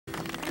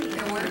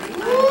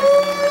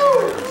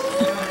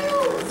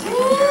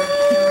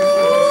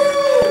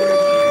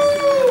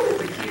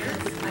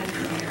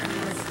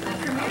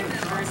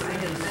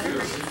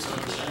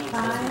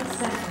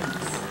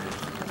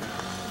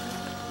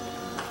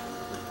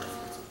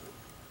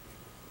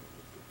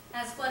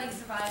flooding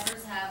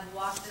survivors have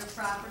walked their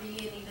property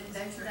and even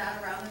ventured out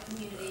around the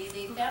community.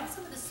 They found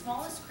some of the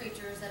smallest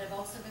creatures that have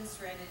also been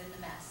stranded in the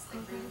mess. The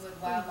Greenwood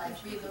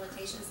Wildlife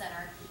Rehabilitation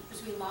Center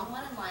between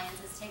Longmont and Lyons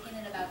has taken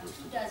in about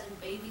 24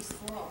 baby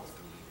squirrels.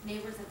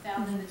 Neighbors have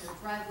found them in their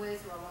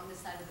driveways or along the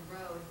side of the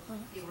road.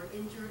 They were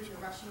injured in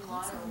the rushing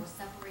water or were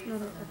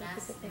separated from the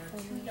mess. They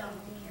are too young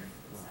to care for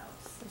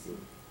themselves.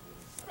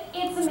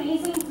 It's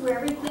amazing through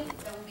everything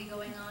that will be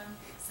going on.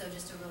 So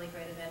just a really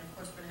great event. Of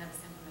course, we're going to have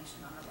this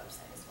information on our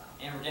website as well.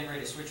 And we're getting ready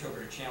to switch over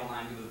to Channel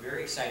 9. We have a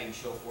very exciting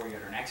show for you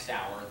in our next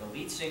hour. The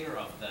lead singer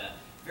of the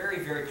very,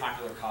 very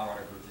popular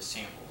Colorado group, The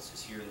Samples,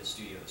 is here in the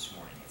studio this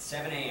morning. At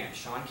 7 a.m.,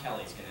 Sean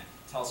Kelly is going to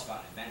tell us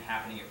about an event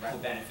happening at Red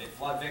will benefit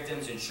flood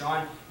victims. And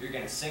Sean, you're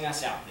going to sing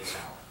us out this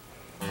hour.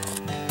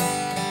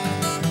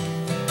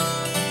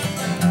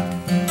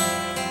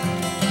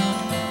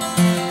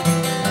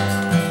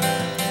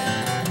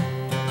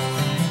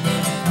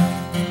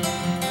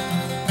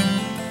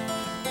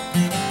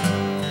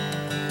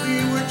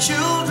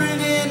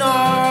 Children in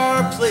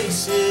our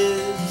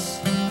places,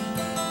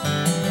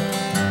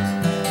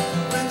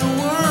 with the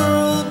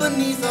world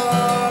beneath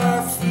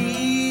our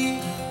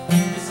feet.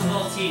 Just a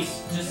little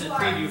tease, just a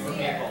preview for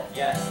people.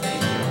 Yes,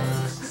 thank you.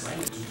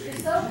 You're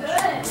so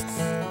good.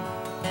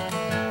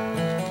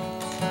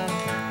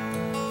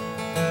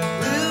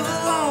 Live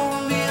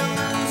alone, be a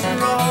loser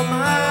all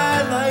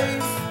my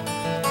life.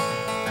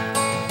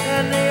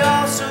 And they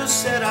also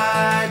said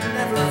I'd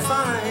never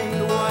find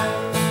a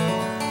wife.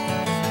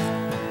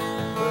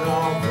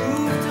 All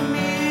prove to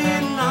me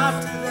and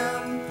not to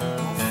them.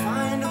 I'll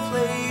find a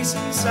place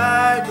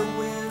inside the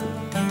wind.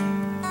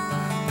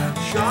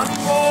 Sean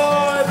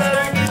boy,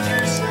 better get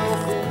yourself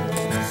home.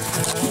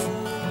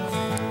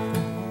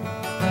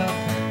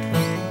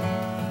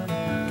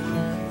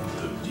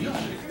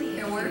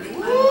 At work, I'm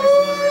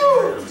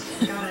always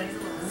gotta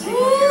take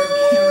care of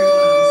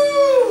everyone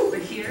else.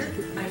 But here,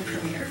 I'm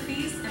Premier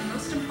Fees and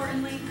most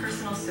importantly,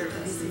 personal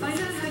service. Find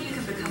out how you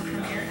can become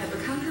Premier at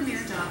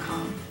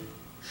becomepremier.com.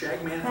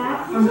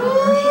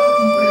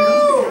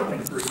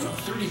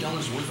 $30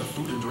 worth of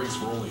food and drinks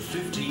for only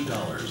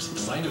 $15.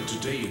 Sign up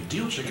today at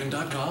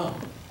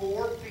dealchicken.com.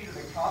 4 feet of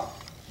the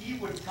cup. He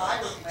would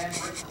tie with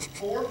Landry for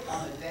fourth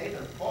on the day.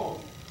 They're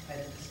both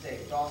headed to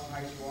state. Dawson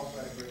High School also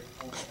had a great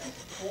performance. Thanks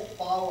to Colt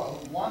Follow,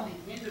 who won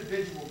the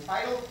individual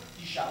title.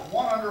 He shot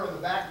 1 under on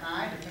the back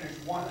 9 to finish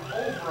 1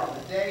 over on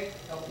the day,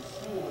 helping the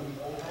school win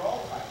the overall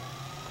title.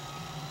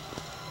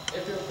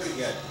 It feels pretty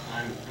good.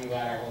 I'm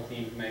glad our whole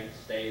team can make the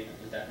state. That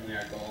was definitely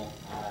our goal.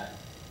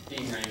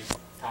 Being ranked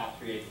top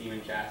 3A team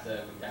in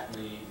Chassa, we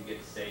definitely need to get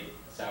to state.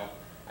 So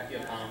I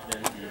feel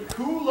confident.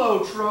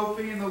 Kulo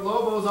Trophy, and the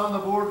Lobos on the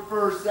board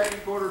first.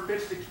 Second quarter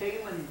pitch to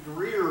Kalen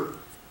Greer.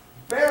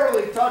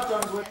 Barely touched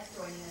on his way.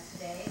 Joining us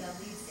today, the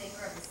lead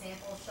singer of The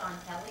Samples, Sean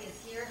Kelly, is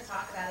here to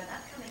talk about an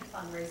upcoming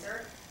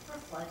fundraiser for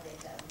flood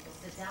victims. We'll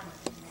sit down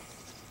with him next.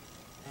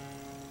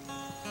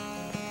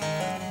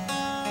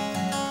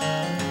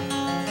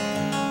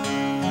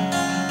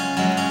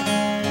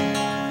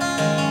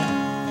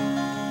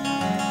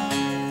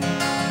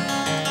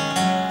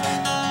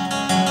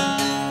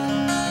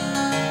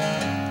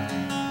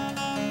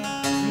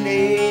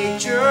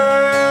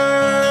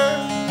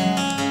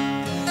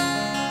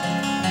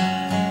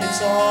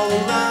 It's all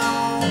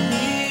around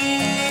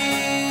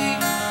me.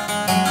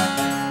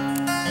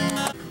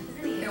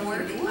 At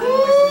work, I'm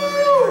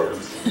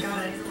always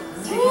gotta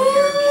take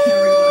care of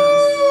everyone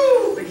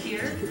else. But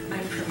here,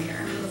 I'm Premier.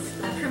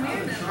 At Premier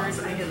members,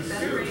 I get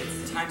better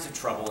rates. In times of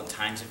trouble and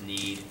times of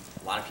need,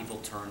 a lot of people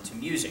turn to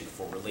music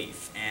for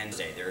relief. And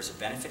today there is a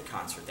benefit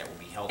concert that will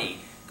be held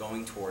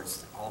going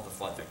towards all of the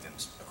flood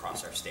victims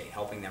across our state,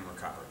 helping them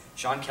recover.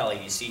 Sean Kelly,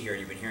 you see here,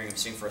 and you've been hearing him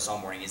sing for us all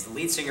morning, is the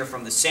lead singer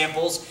from The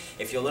Samples.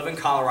 If you live in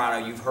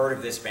Colorado, you've heard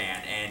of this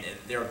band, and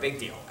they're a big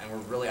deal, and we're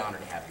really honored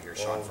to have you here,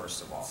 Sean,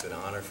 first of all. It's an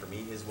honor for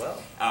me as well.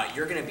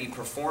 You're going to be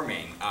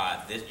performing,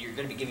 you're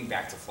going to be giving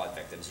back to flood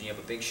victims, and you have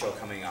a big show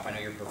coming up. I know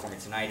you're performing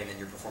tonight, and then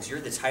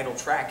you're the title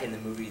track in the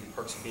movie The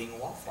Perks of Being a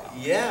Wallflower.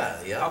 Yeah,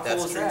 How cool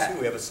that's is true that? too.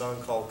 We have a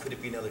song called Could It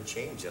Be Another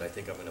Change that I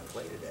think I'm going to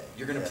play today.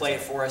 You're going to play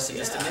it for us in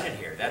just a minute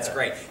here. That's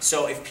great.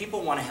 So if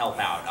people want to help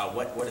out,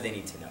 what do they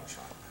need to know,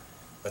 Sean?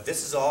 But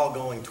this is all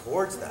going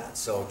towards that.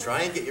 So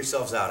try and get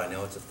yourselves out. I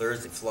know it's a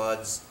Thursday.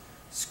 Floods,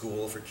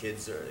 school for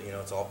kids,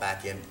 it's all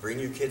back in. Bring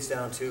your kids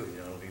down too.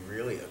 It'll be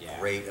really a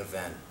great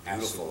event.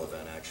 Beautiful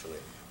event, actually.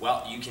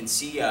 Well, you can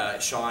see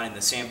Sean and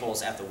The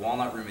Samples at the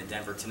Walnut Room in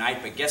Denver tonight,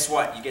 but guess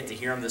what? You get to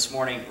hear him this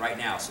morning right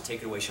now, so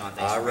take it away, Sean.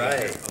 Thanks for being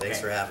here. Thanks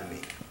for having me.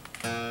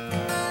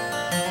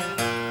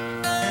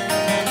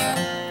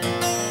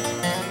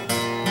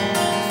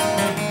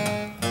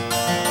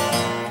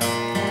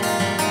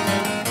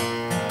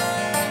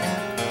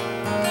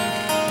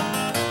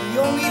 The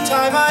only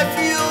time I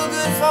feel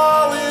good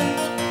falling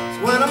is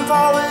when I'm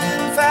falling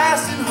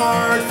fast and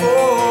hard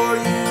for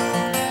you.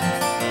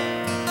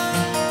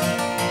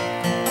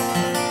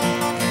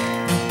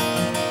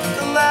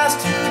 The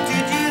last 2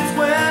 digits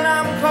when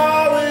I'm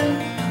calling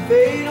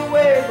fade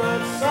away,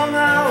 but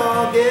somehow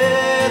I'll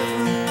get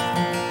through.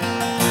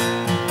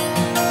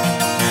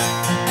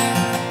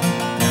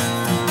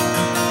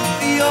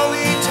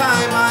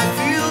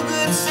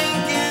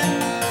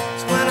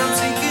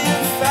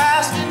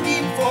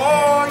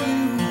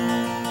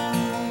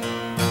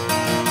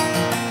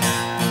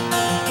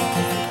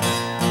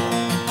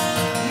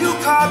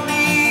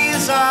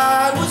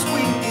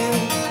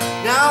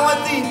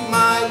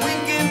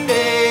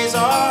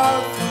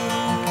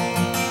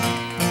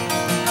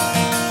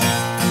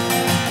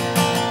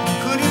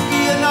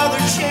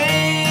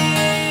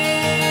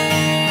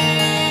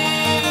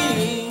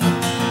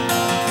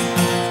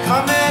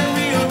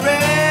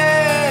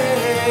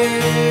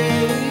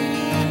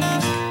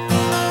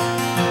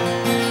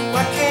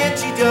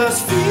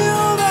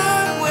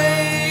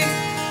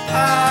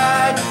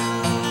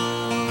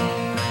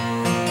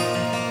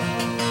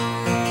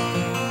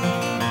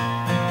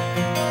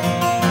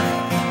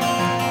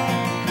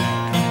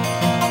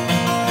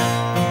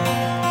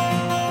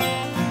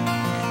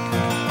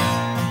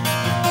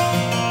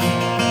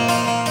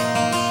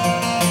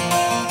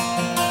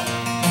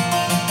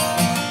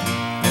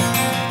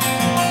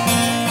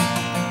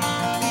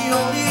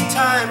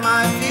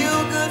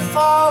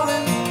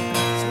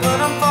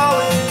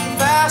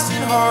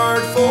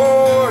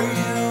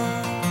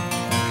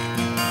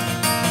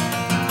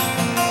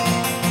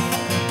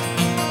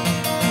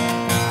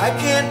 I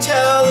can't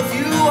tell if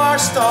you are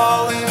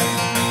stalling.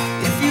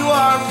 If you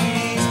are,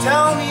 please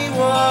tell me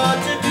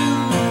what to do.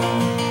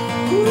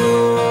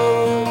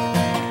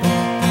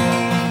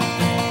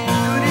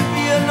 Could it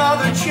be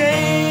another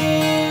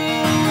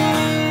change?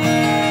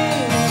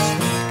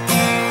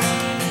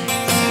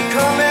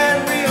 Come and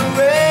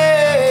rearrange.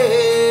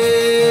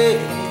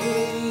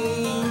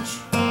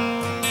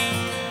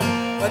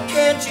 Why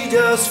can't you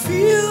just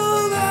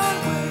feel that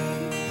way?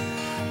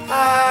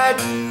 I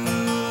do.